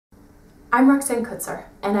I'm Roxanne Kutzer,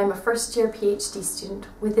 and I'm a first-year PhD student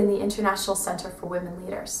within the International Center for Women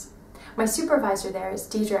Leaders. My supervisor there is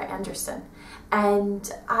Deidre Anderson, and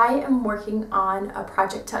I am working on a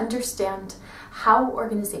project to understand how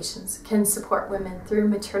organizations can support women through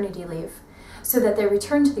maternity leave so that they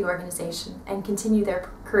return to the organization and continue their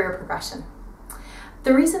career progression.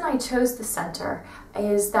 The reason I chose the center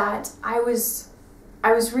is that I was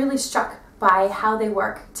really struck by how they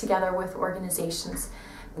work together with organizations,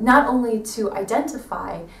 not only to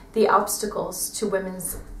identify the obstacles to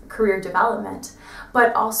women's career development,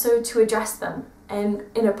 but also to address them and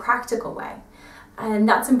in a practical way. And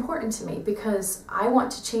that's important to me because I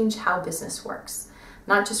want to change how business works,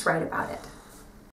 not just write about it.